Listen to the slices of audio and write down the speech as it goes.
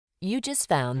You just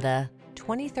found the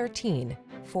 2013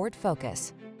 Ford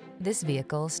Focus. This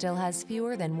vehicle still has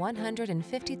fewer than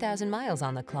 150,000 miles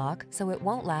on the clock, so it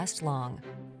won't last long.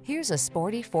 Here's a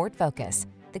sporty Ford Focus,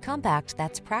 the compact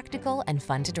that's practical and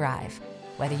fun to drive.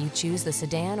 Whether you choose the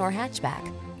sedan or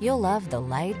hatchback, you'll love the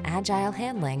light, agile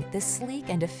handling this sleek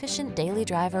and efficient daily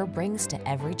driver brings to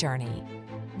every journey.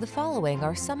 The following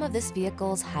are some of this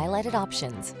vehicle's highlighted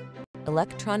options: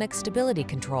 electronic stability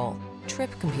control, trip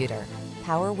computer,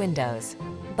 power windows,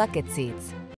 bucket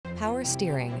seats, power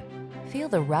steering. Feel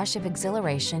the rush of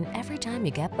exhilaration every time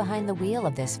you get behind the wheel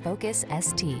of this Focus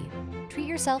ST. Treat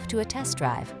yourself to a test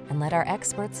drive and let our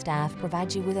expert staff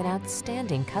provide you with an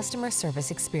outstanding customer service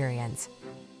experience.